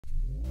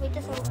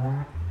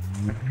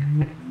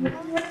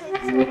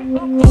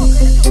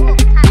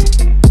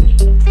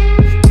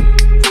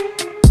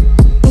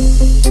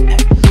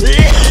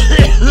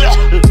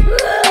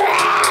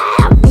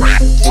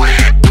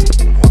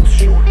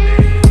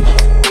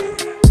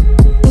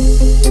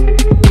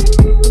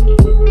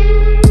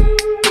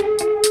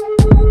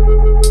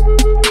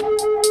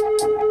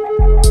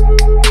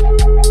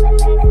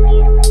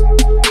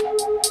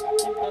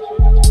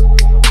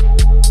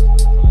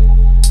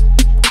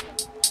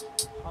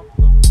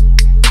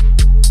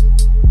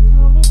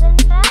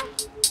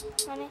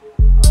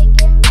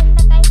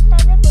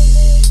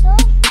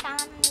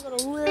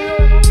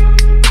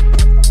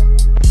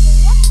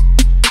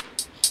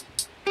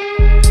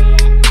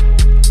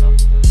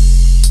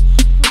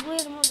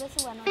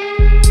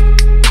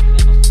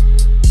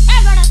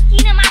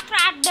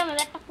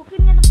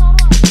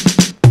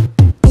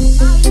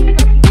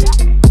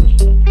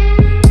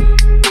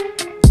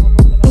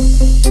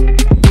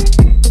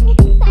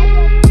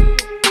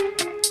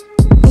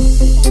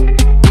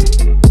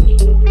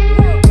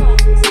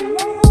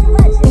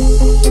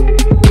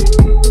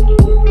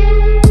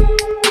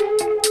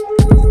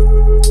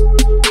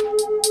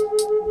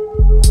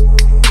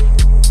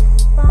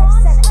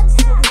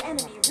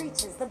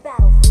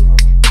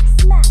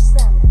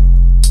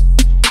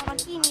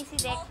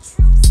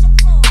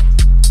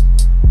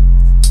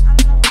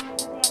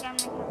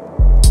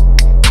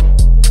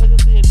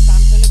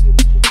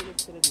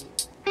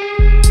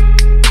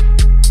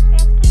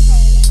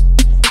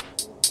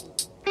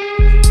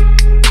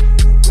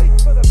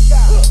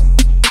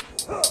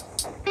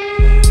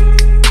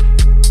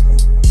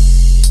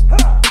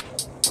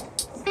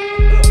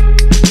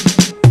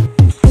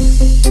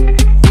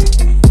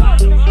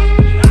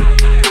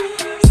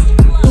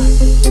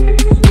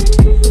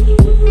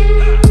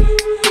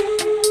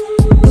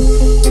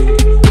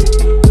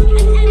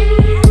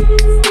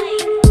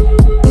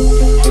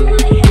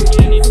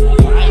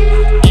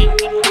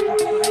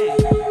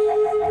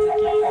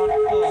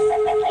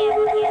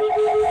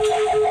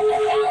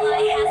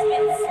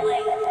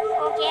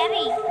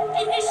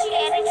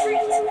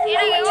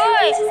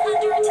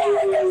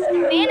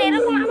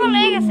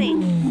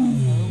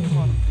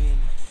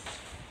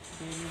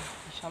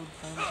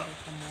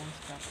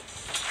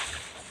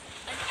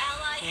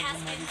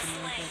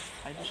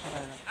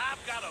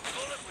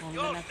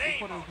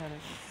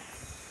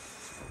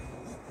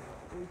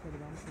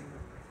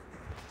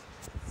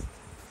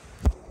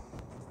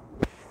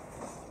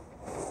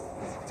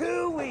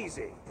Too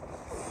easy.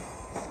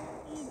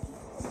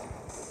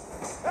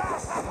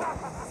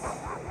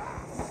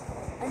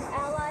 An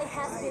ally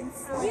has been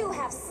slain. You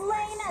have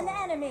slain an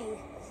enemy.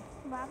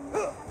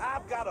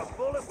 I've got a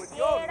bullet with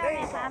your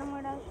name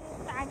on it.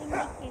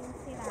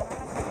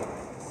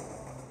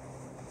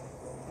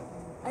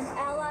 An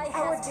ally has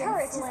Our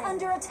turret is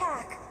under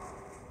attack.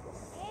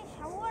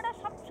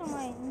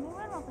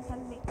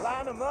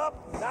 Line them up,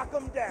 knock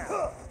them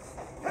down.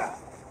 An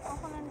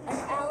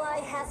ally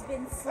has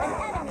been slain.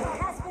 An enemy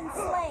has been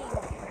slain.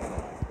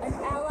 An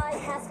ally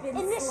has been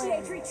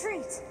Initiate slain.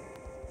 Retreat.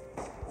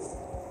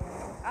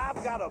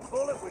 I've got a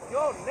bullet with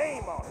your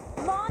name on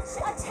it. Launch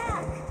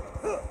attack.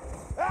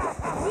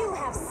 You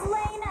have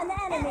slain an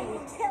enemy.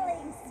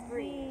 Killing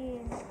spree.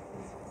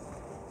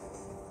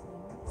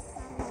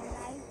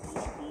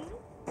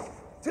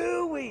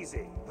 Too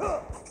easy.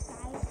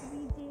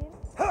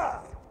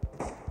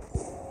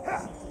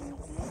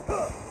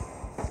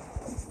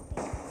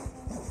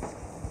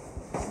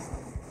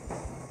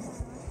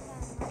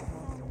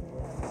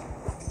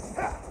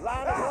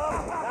 Line them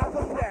up, knock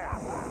them down.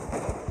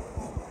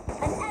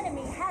 An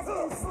enemy has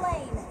been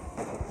slain.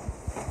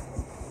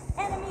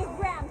 Enemy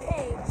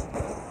rampage.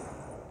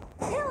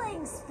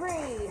 Killing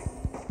spree.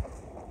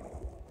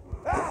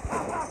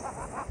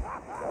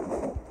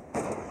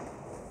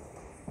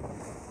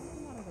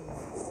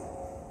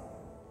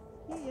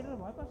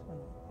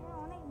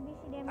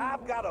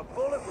 I've got a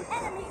bullet with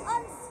enemy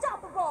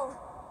unstoppable.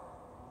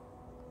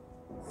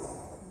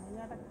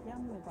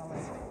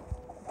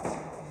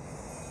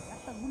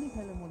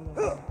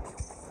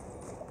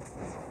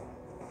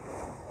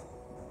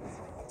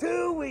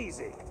 Too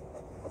easy.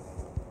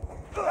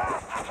 Mega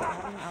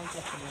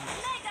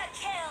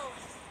kill.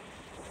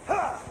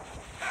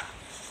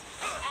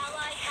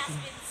 Ally has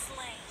been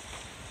slain.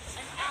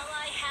 An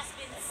ally has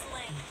been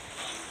slain.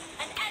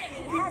 An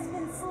enemy has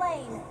been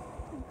slain.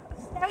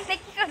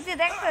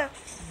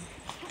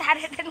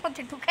 টার্গেটের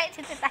মধ্যে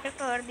ঢুকাইছে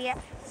তারপর দিয়া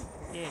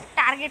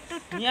target two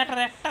মিয়াটার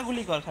একটা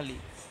গুলি কর খালি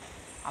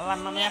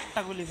আল্লাহর নামে একটা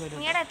গুলি কইরে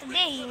মিয়াটা তো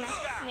দেই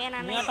না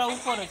মিয়াটা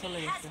উপরে চলে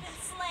গেছে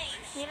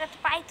মিয়াটা তো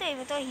পাইতে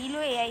হইবে তো হিল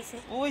হয়ে আইছে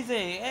ওই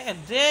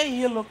যে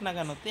হিল লোক না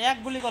কেন তে এক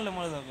গুলি করলে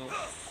মরে যাবে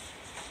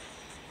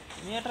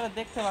মিয়াটারে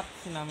দেখতে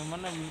পাচ্ছি না আমি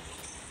মানে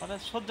ওটা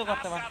সহ্য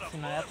করতে পারছি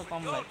না এত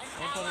কম লাইট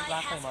ওটা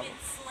রাখে ভালো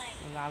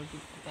লাল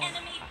টিকতে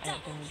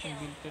আইটেম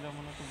বিল করে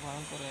মনে খুব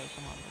ভয়ঙ্কর এসে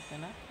মারবে তাই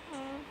না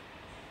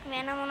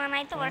মেনা মনা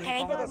নাই তো ওরা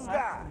ঠেকাইতে পারবে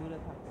দূরে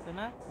থাকতে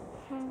না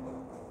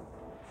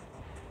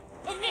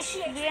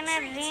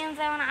গ্রেনেড রেঞ্জ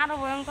এমন আরো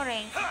ভয়ঙ্কর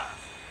হয়ে গেছে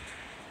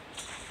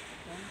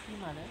কি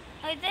মারে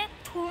ওই যে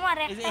থু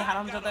মারে এই যে এই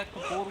হারামজাদা একটা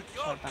পোর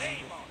শয়তান এই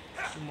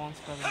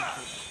মনস্টার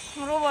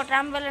রোবট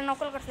রামবেলের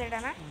নকল করছে এটা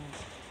না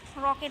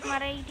রকেট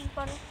মারে ইটি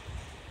করে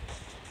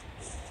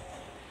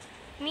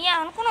মিয়া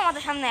এখন কোনো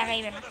মতে সামনে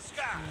আগাইবে না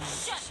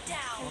Shut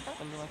down.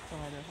 কল্লু বাচ্চা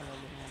মারে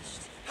ফেলাবে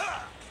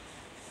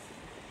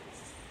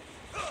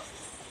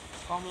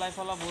কম লাইফ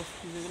वाला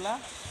বস্তু যেগুলা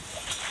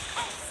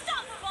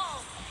Unstoppable.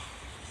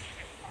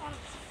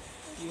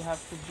 You have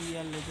to be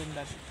a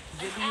legendary An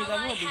যেদিকে যাবে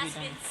ally ওদিকে has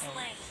যাবে been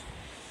slain.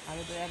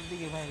 আগে তো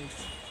একদিকে ভাই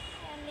রয়েছে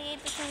এই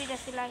তো সুবিধা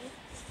ছিল আগে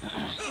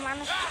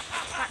মানুষ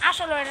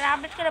আসলে এটা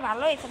আপডেট করে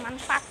ভালো হয়েছে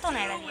মানুষ পারতো না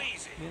এটা দিয়ে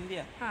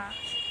গেন্দিয়া হ্যাঁ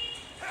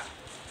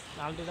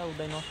আলটিটা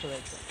উদয় নষ্ট হয়ে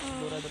যাচ্ছে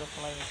দৌড়ে দৌড়ে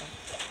ফলাই যেতাম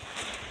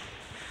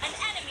An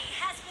enemy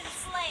has been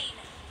slain.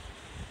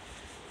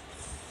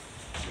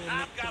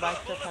 I've got a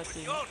বাইকটা bullet থাকি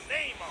with your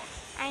name on it.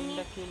 I নি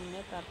তিনটা কিল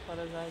নিয়ে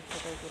তারপরে যাই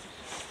সেটাই করি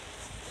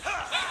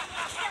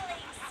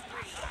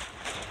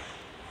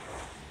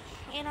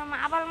এরকম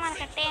আবার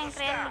মার্কা ট্যাঙ্ক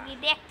রেল কি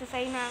দেখতে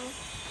চাই না আমি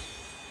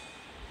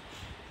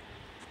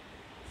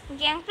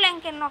গ্যাং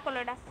প্ল্যাঙ্কের নকল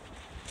এটা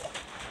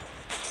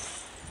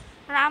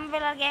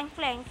রামবেল আর gang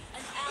Planck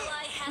An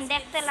ally has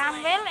দেখতে been slain.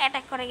 রামবেল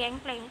অ্যাটাক করে গ্যাং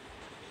প্ল্যাঙ্ক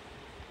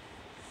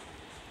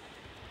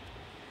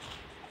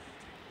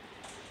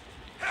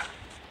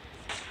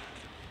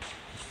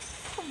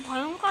খুব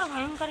ভয়ঙ্কর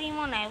ভয়ঙ্কর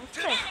ইমো নেয়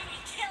বুঝছো Enemy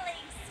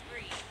killing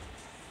spree.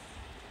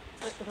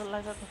 এটা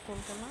লাগাতে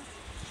চলতো না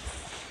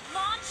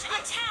Launch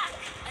attack.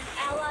 An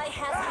ally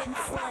has been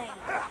slain.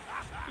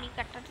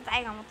 ক্লিকারটা তো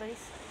জায়গা মতো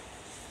দিস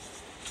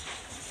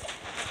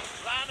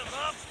Line them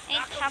up. এই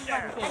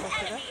সাবধান An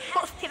enemy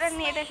অস্থির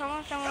নিয়ে এটা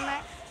সমস্যা মনে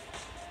হয়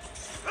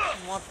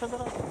মরতে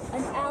ধরো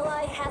An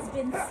ally has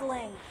been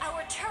slain.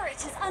 Our turret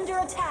is under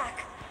attack.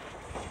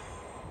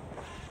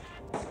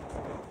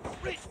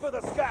 Reach for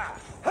the sky.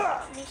 Ha!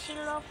 বেশি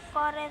লোক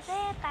করে যে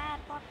তার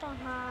পতন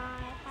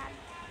হয় পাত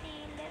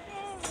দিলে যে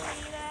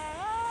উড়িরা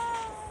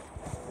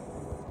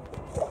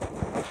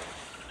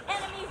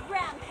Enemy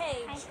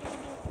rampage.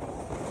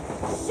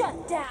 Shut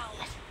down.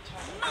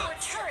 Our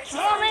turret is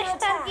under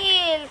মনেস্টার attack.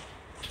 Kill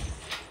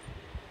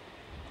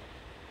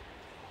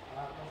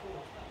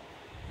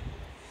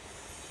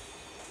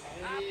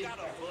I've got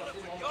a bullet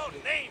with your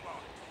name on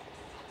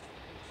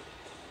it.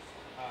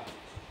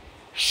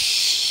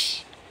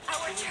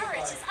 Our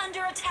turret is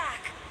under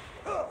attack.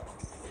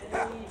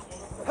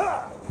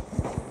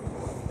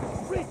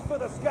 Reach for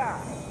the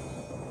sky.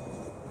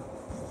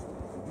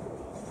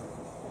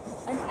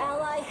 An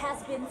ally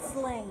has been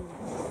slain.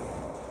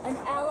 An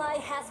ally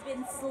has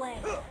been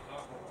slain.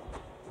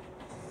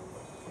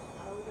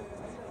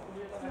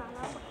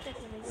 নানা করতে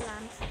গেলে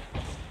lunch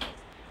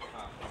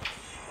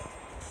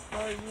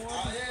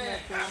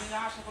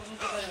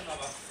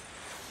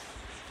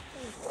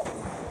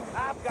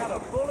I've got a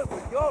bullet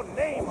with your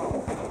name on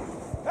it.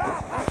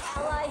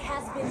 Ally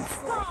has been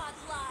slain.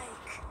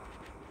 Godlike.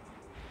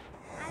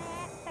 আরে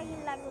একটা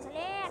কিল লাগবে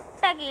তাহলে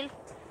একটা কিল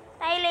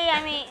তাইলেই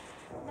আমি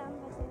দাম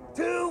বেশি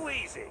Too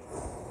easy.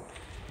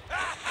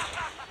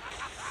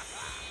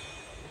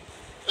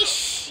 ইস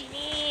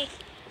রে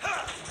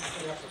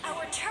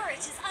Our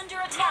turret is under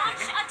attack.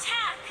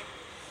 Attack.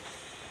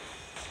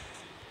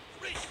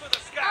 Reach for the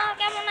O sky.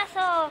 কেমন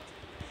আছো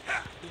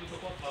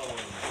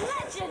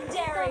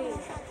Legendary.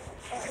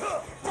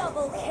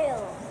 Double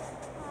kill.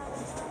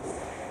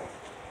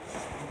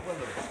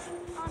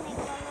 অনেক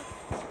ভালো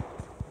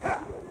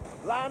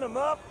Line them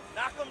up.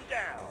 Knock them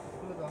down.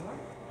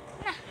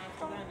 না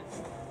তোমার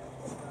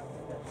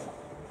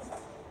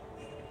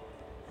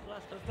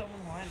ক্লাসটা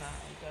তেমন হয় না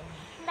এই কারণে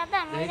দাদা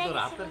এই মেরে তো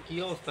রাতের কি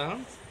অবস্থা হ্যাঁ?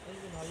 এই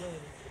যে ভালো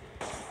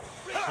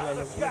Reach for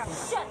the sky.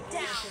 Shut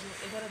down.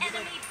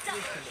 Enemy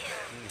double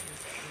kill.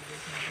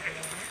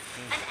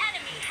 An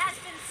enemy has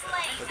been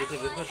slain. An ওদিকে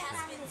বের ally করছে।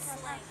 has been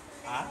slain.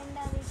 আর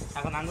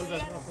এখন আঙুল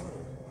বের করো।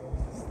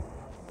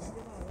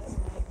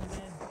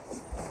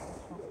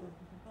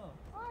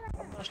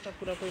 ক্লাসটা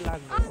পুরোপুরি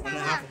লাগবে মানে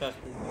আস্তে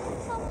আস্তে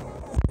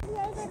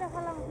এই করে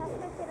ফেলাম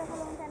সাবস্ক্রাইব করে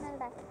ফেলাম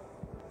চ্যানেলটা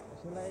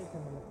সেলাই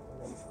কেমন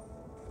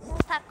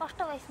থাক কষ্ট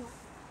পাইছ না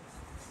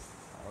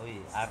ওই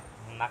আর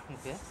নাক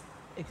মুখে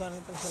এখানে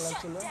তো সেলাই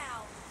ছিল Shut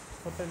down.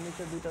 ছোটের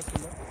নিচে দুইটা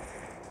ছিল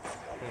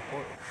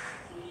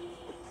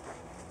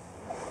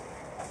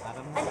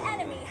An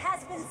enemy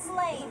has been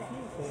slain.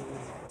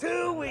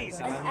 Too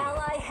easy. An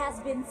ally has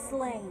been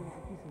slain.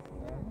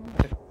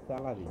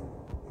 চালাবি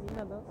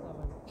না দাও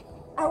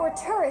Our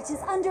turret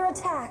is under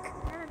attack.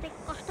 না দেখ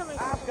কষ্ট পাইছ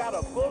I've got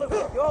a bullet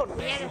with your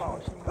name on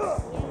it.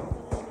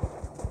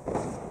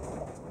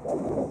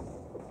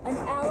 An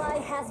ally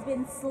has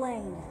been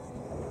slain.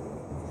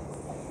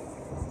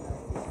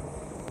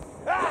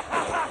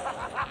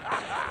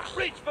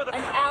 Reach for the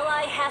An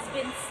ally has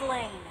been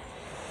slain.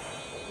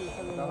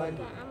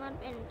 আমার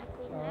পেনটা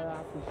কই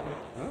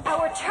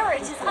Our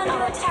turret is under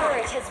attack.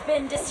 Turret has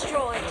been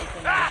destroyed.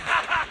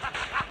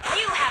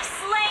 You have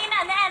slain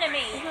an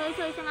enemy.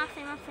 হইছে মারছে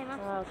মারছে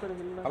মারছে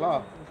hello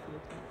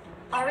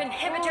Our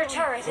inhibitor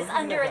turret is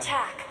under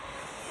attack.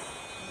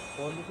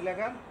 কোন দিছিল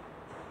এখন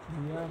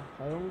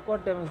ভয়ঙ্কর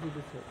ড্যামেজ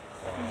দিতেছে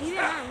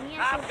দিবে না নিয়ে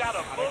আসো I've got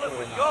a bullet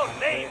with your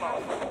name on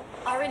it.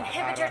 Our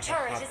inhibitor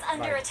turret is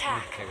under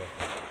attack.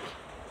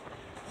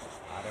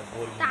 আরে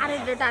বল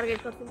টার্গেট টার্গেট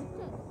করতে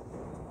বুঝছো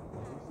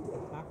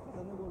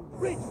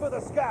Reach for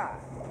the sky.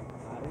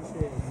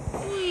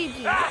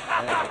 উইজি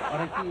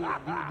আরে কি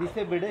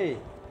দিছে বেড়ে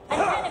An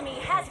enemy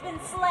has been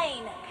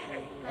slain.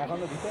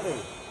 এখনো ভিতরে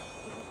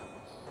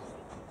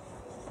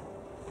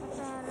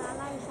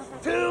লালাই সাথে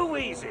Too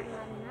easy.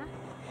 না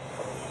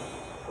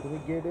তুমি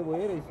গেটে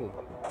বসে রইছো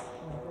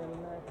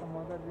একটা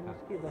মজার জিনিস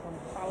কি যখন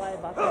পালায়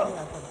বাঁচা নিয়ে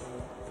আসার জন্য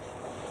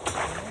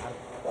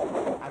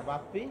আর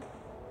Bappi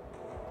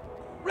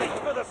Reach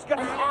for the An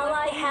sky.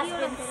 ally has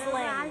been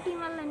slain. আলটি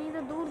মারলে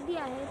নিয়ে দূর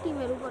দিয়া হে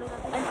টিমের উপরে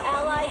An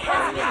ally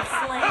has been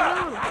slain.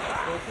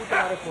 প্রচুর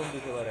তোমারে ফোন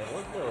দিতে পারে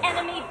বুঝছো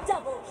Enemy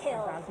double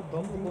kill.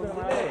 বন্ধু ফোন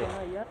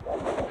দিলে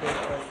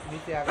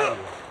নিচে আগে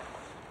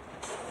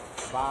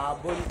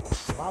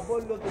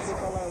বাবল লোকে যে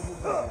পালা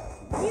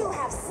You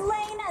have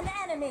slain an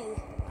enemy.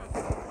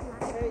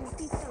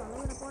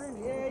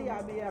 এই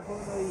আমি এখন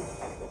ওই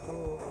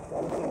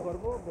গোসল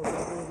করবো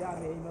গোসল করে যে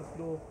আমি এইমাত্র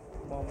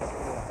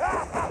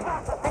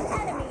An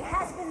enemy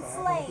has been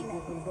slain.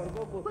 গোসল করবো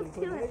গোসল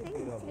করে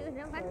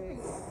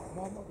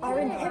Our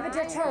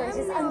inhibitor turret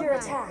is under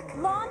attack.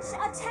 Launch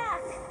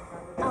attack.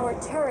 Our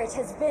turret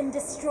has been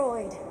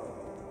destroyed.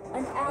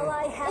 An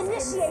ally has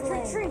initiate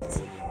been slain. Retreat.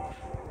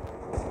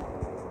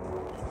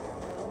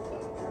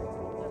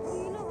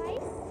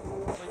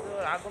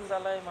 আগুন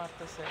জ্বালাই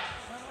মারতেছে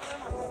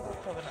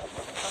হবে না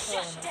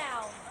Shut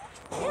down.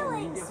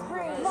 Killing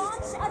spree.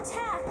 Launch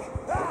attack.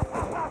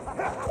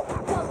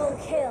 Double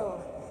kill.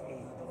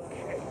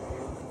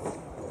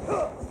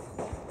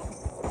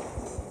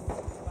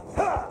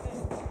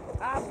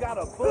 I've got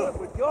a bullet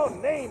with your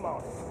name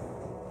on it.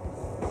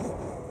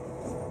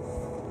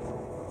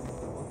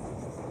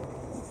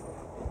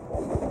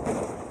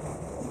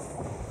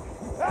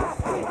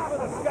 Reach for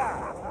the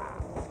sky.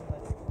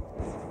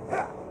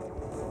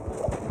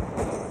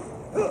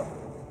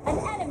 An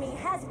enemy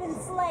has been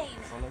slain.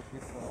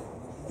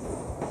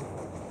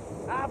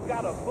 I've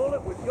got a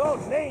bullet with your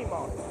name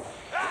on it.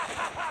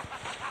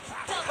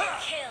 Double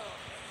kill.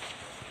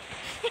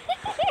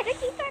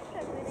 কি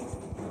করতেছে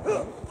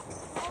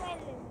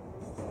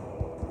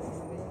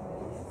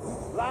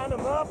Line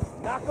them up,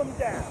 knock them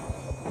down.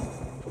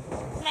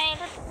 না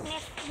এটা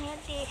net net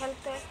দিয়ে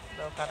খেলতে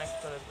দাও connect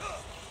করে দাও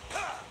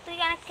তুই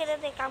কানেক্ট করে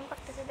দে কাম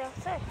করতেছে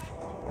দেখছ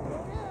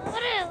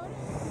আরে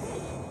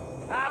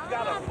I've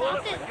got a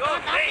bullet with your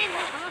name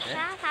on it.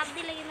 সমস্যা সাপ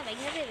দিলে কিন্তু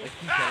ভেঙে দেবে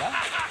কি খেলা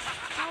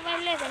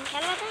মোবাইল লেজেন্ড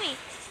খেলবা তুমি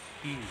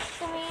কি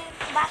তুমি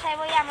বাসায়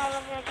বই আমার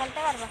লগে খেলতে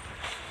পারবা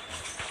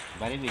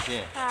বাড়ি বিছে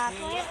হ্যাঁ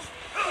তুমি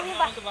তুমি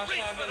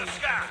বাসায় আগে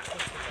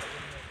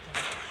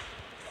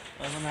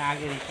মানে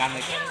আগে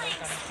কানেক্ট Killing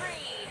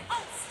spree.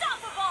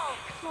 Unstoppable.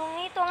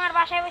 তুমি তোমার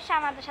বাসায় বসে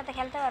আমাদের সাথে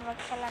খেলতে পারবা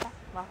খেলাটা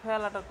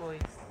মাফিয়ালাটা কই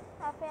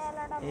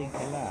খেলাটা এই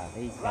খেলা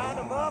Line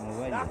them up,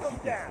 mobile knock them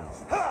down.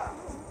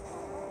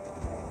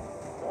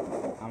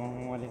 আমার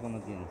মোবাইলে কোনো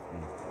গেমস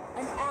নেই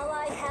An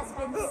ally has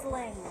been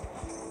slain.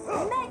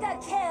 Mega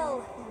kill.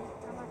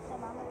 আমার তো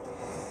ভালো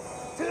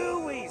Too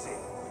easy.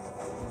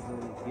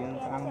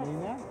 গেমস আনলি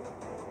না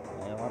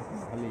আর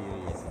খালি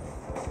হয়ে যাবে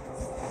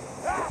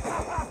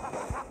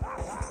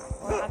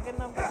ওর আগের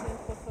নামটা চেঞ্জ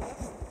করতে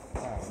হবে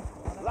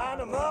Line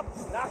them up,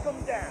 knock them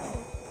down.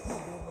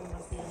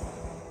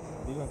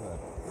 দিবাকর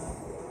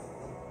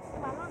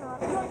ভালো না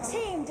Your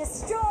team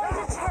destroyed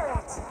a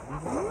turret.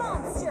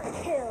 Monster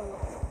kill.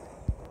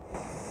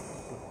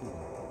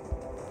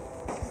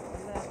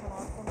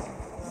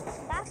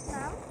 ডাক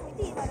নাম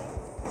হইতেই পারে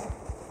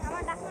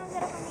আমার ডাক নাম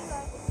যেরকমই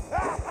হয়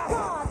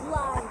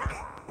Godlike.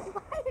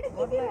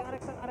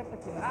 আরেকটা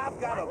ছিল I've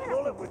got a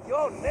bullet with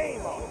your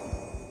name on it.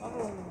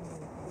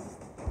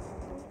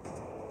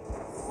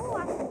 ও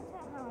আচ্ছা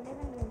হ্যাঁ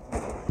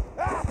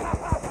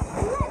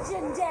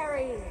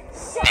Legendary.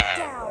 Shut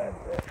down.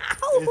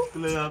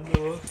 স্কুলে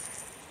যাবো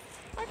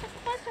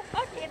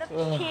এটা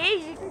খেয়ে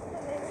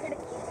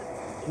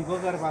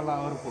শিক্ষকের পালা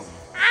ওর ফোন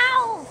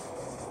আউ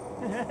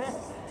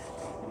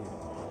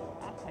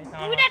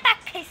দুইটা টাক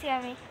খাইছি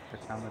আমি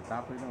সামনে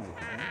চাপ হইল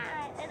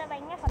এটা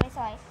ভেঙে ফেলেছ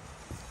হয়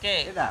কে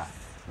এটা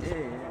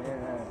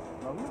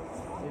বাবু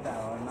এটা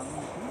ওর নাম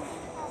কি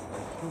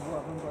শুভ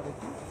এখন করে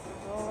কি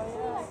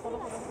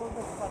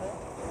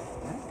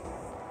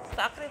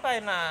চাকরি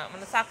পায় না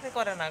মানে চাকরি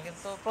করে না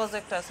কিন্তু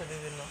প্রজেক্ট আছে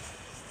বিভিন্ন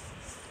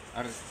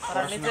আর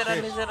তারা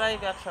নিজেরাই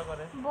ব্যবসা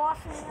করে বস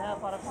হ্যাঁ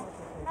পড়াশোনা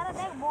আরে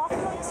দেখ বস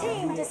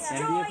Team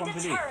destroyed a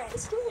turret.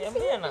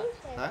 MBA না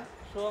হ্যাঁ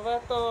শোভা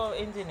তো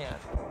ইঞ্জিনিয়ার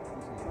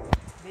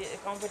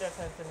কম্পিউটার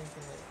সায়েন্সের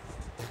ইঞ্জিনিয়ার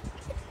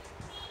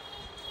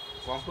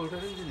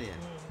কম্পিউটার ইঞ্জিনিয়ার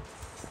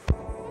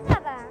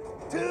দাদা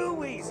Too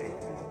easy.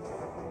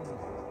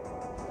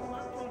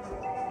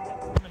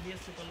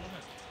 বিএসসি করলো না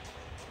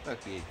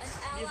ওকে An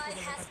ally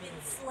has been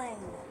slain.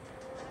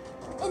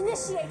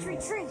 Initiate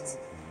retreat.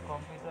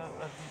 Computer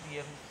R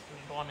BBM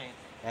ডনে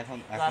এখন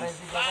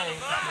গ্যারেজি জায়গায়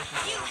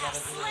You have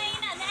slain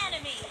an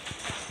enemy.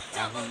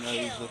 এখন Double ওই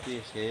kill. যদি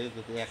সে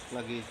যদি এক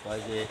লাগি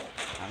কয় যে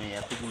আমি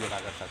এতগুলো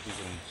টাকা চাকরি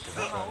করি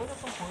সেটা না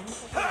ওরকম হয়নি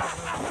তো।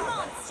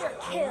 Monster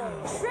kill.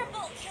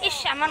 Triple kill. ইস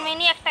আমার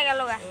মিনি একটা গেল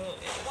গা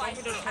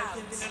কম্পিউটার সায়েন্স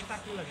ইঞ্জিনিয়ার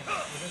চাকরি লাগে না,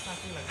 ওদের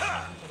চাকরি লাগে না,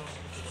 চাকরি করা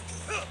অনেক কিছু করতে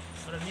হয়।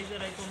 ওরা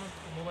নিজেরাই কোনো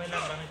মোবাইল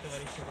অ্যাপ বানাইতে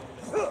পারে ইচ্ছে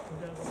করলে।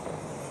 নিজেরা করতে পারে।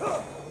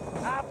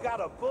 I've got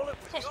a bullet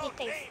with শেষ your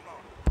দিকটাই name on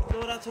it. তো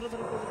ওরা ছোট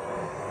ছোট প্রজেক্ট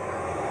করে।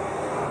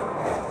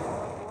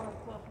 ওরা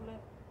তো আসলে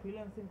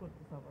ফ্রিল্যান্সিং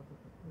করতেছে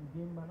আপাতত,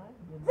 গেম বানায়,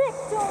 গেম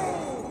Victory.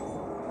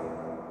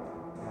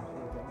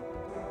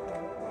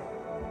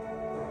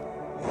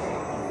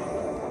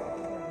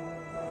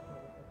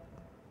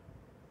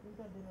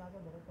 3-4 দিন লাগে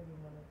ধরে একটা গেম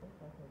বানাইতে,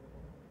 তারপরে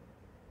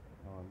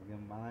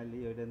গেম বানাইলি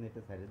ওইটা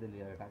নেটে ছাড়িয়ে দিলি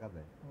আর টাকা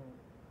দেয়।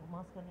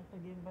 মাঝখানে একটা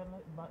গেম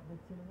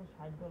দেখছিল যে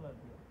 $60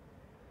 দিয়ে।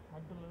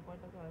 $60 কয়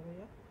টাকা হয়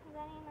ভাইয়া?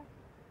 জানি না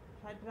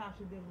 60 রে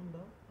 80 দিয়ে গুণ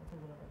দাও,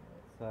 কতগুলো টাকা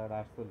হয়? স্যার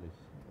 48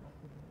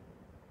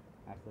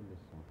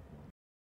 48